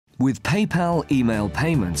With PayPal email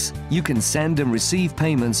payments, you can send and receive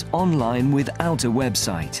payments online without a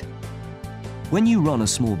website. When you run a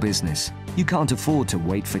small business, you can't afford to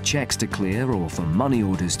wait for checks to clear or for money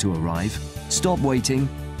orders to arrive. Stop waiting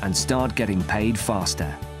and start getting paid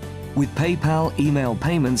faster. With PayPal email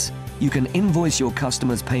payments, you can invoice your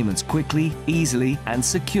customers' payments quickly, easily, and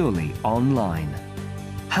securely online.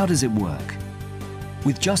 How does it work?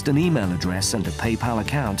 With just an email address and a PayPal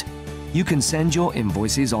account, you can send your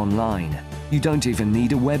invoices online. You don't even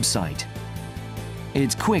need a website.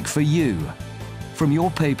 It's quick for you. From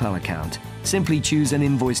your PayPal account, simply choose an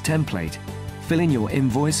invoice template, fill in your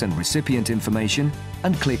invoice and recipient information,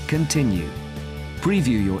 and click Continue.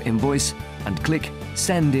 Preview your invoice and click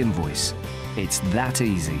Send Invoice. It's that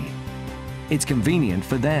easy. It's convenient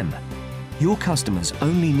for them. Your customers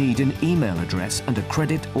only need an email address and a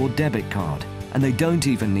credit or debit card, and they don't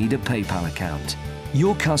even need a PayPal account.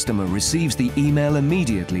 Your customer receives the email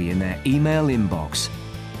immediately in their email inbox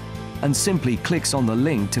and simply clicks on the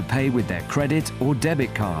link to pay with their credit or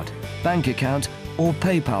debit card, bank account, or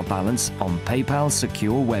PayPal balance on PayPal's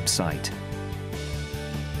secure website.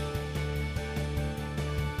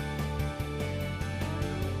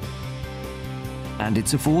 And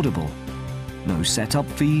it's affordable. No setup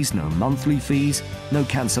fees, no monthly fees, no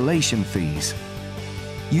cancellation fees.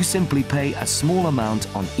 You simply pay a small amount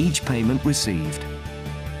on each payment received.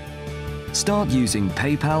 Start using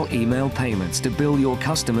PayPal email payments to bill your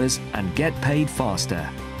customers and get paid faster,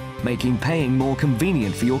 making paying more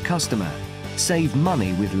convenient for your customer. Save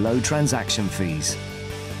money with low transaction fees.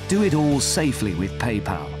 Do it all safely with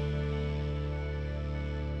PayPal,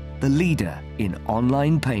 the leader in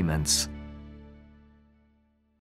online payments.